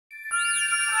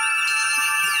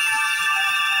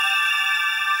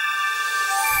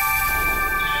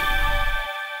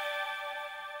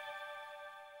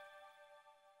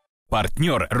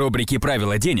Партнер рубрики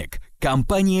 «Правила денег» –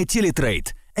 компания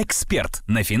Телетрейд, эксперт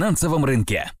на финансовом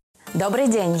рынке. Добрый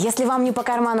день! Если вам не по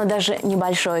карману даже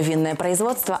небольшое винное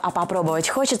производство, а попробовать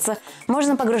хочется,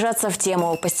 можно погружаться в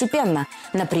тему постепенно.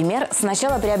 Например,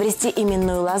 сначала приобрести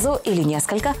именную лозу или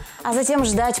несколько, а затем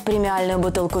ждать премиальную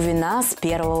бутылку вина с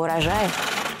первого урожая.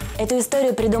 Эту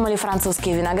историю придумали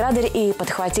французские виноградари и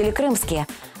подхватили крымские.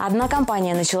 Одна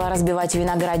компания начала разбивать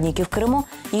виноградники в Крыму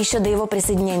еще до его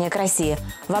присоединения к России.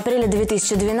 В апреле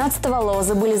 2012-го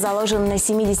лозы были заложены на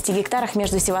 70 гектарах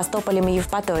между Севастополем и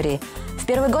Евпаторией. В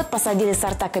первый год посадили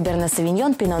сорта Каберне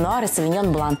Савиньон, Пино Нуар и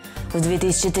Савиньон Блан. В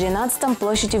 2013-м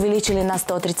площадь увеличили на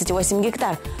 138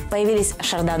 гектар. Появились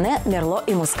Шардоне, Мерло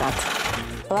и Мускат.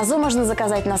 Лозу можно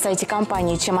заказать на сайте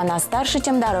компании. Чем она старше,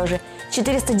 тем дороже.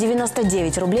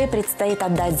 499 рублей предстоит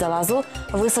отдать за лозу,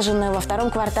 высаженную во втором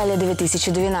квартале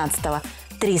 2012-го.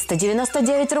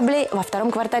 399 рублей во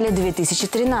втором квартале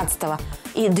 2013-го.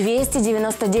 И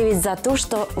 299 за ту,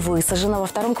 что высажена во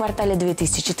втором квартале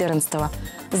 2014-го.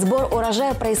 Сбор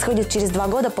урожая происходит через 2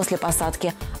 года после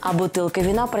посадки, а бутылка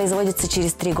вина производится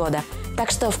через 3 года.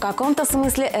 Так что в каком-то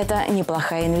смысле это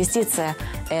неплохая инвестиция.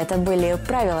 Это были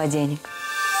правила денег.